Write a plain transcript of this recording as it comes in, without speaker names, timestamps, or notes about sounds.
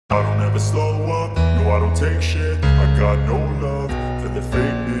I don't ever slow up, no I don't take shit. I got no love for the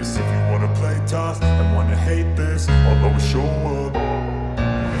fakeness. If you wanna play tough and wanna hate this, I'll always show up.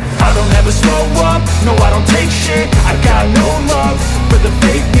 I don't ever slow up, no I don't take shit. I got no love for the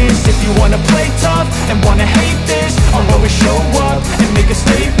fakeness. If you wanna play tough and wanna hate this, I'll always show up and make a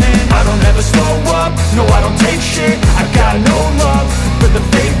statement. I don't ever slow up, no I don't take shit. I got no love for the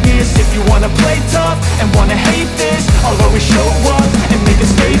fakeness. If you wanna play tough and wanna hate this, I'll always show up and make a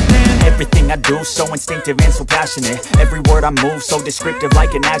statement. Everything I do so instinctive and so passionate. Every word I move so descriptive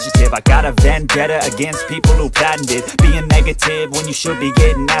like an adjective. I got a vendetta against people who patented being negative when you should be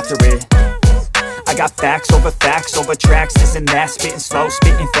getting after it. I got facts over tracks, this and that. Spitting slow,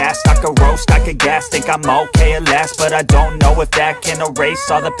 spitting fast, I could roast, I could gas. Think I'm okay at last, but I don't know if that can erase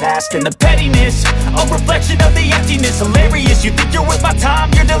all the past. And the pettiness, a reflection of the emptiness. Hilarious, you think you're worth my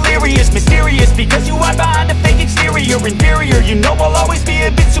time, you're delirious. Mysterious, because you hide behind a fake exterior. Inferior, you know I'll always be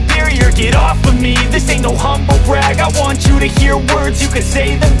a bit superior. Get off of me, this ain't no humble brag. I want you to hear words, you can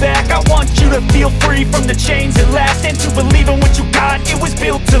say them back. I want you to feel free from the chains at last, and to believe in what you got, it was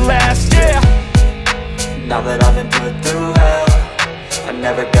built to last, yeah. Now that I've been put through hell, I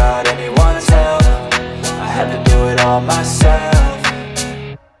never got anyone's help. I had to do it all myself.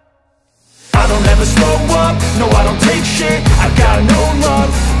 I don't ever slow up, no I don't take shit. I got no love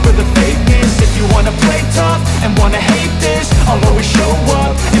for the fakeness. If you wanna play tough and wanna hate this, I'll always show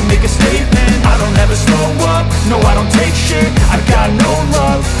up and make a statement. I don't ever slow up, no I don't take shit. I got no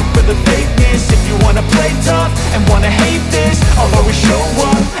love for the fakeness. If you wanna play tough and wanna hate this, I'll always show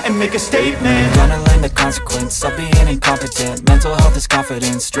up and make a statement. Gonna learn the consequence of being incompetent. Mental health is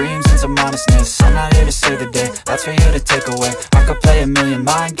confidence, dreams and some honestness. I'm not here to save the day, that's for you to take away. I could play a million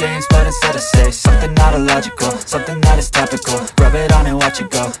mind games, but instead I say something not illogical, something that is topical. Rub it on and watch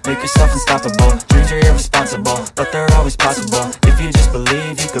it go, make yourself unstoppable. Dreams are irresponsible, but they're always possible. If you just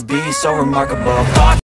believe, you could be so remarkable.